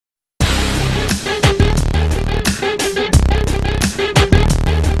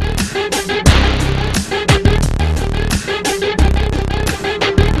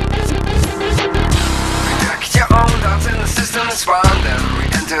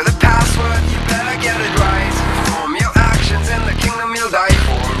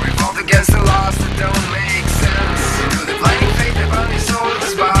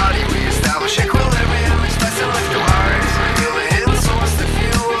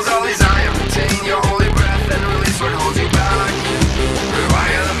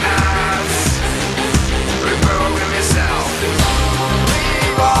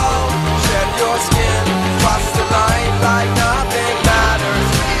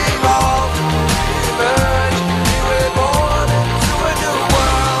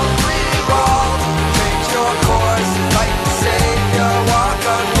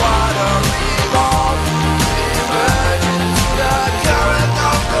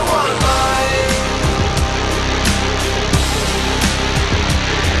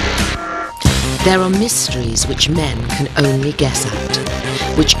There are mysteries which men can only guess at,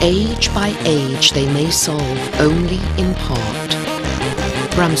 which age by age they may solve only in part.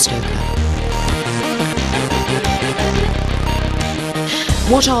 Bram Stoker.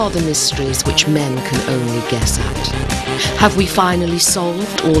 What are the mysteries which men can only guess at? Have we finally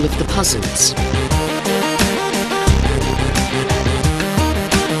solved all of the puzzles?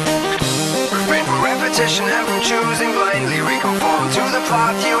 Repetition and from choosing blindly, reconform to the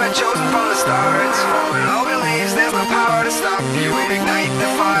path you had chosen from the start. When all believes there's no power to stop you, ignite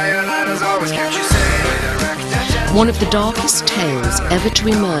the fire that has always kept you safe. One of the darkest tales ever to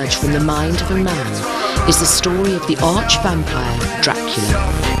emerge from the mind of a man is the story of the arch-vampire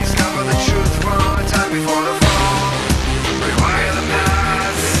Dracula. Discover the truth from a time before the fall. Rewire the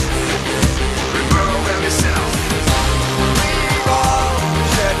past, reprogram yourself.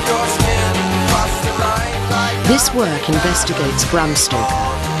 Shed your skin, cross the line. This work investigates Bram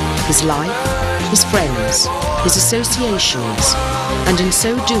Stoker, his life, his friends, his associations, and in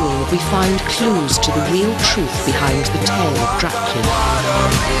so doing we find clues to the real truth behind the tale of Dracula.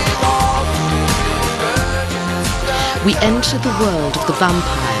 We enter the world of the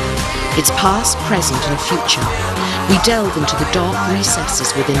vampire, its past, present and future. We delve into the dark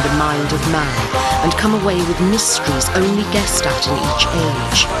recesses within the mind of man and come away with mysteries only guessed at in each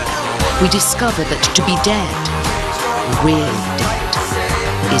age. We discover that to be dead, really dead,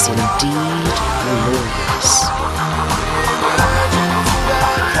 is indeed glorious.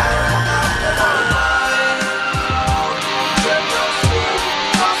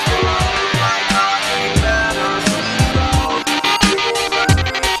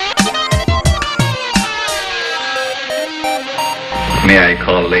 May I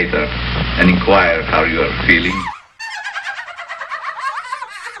call later and inquire how you are feeling?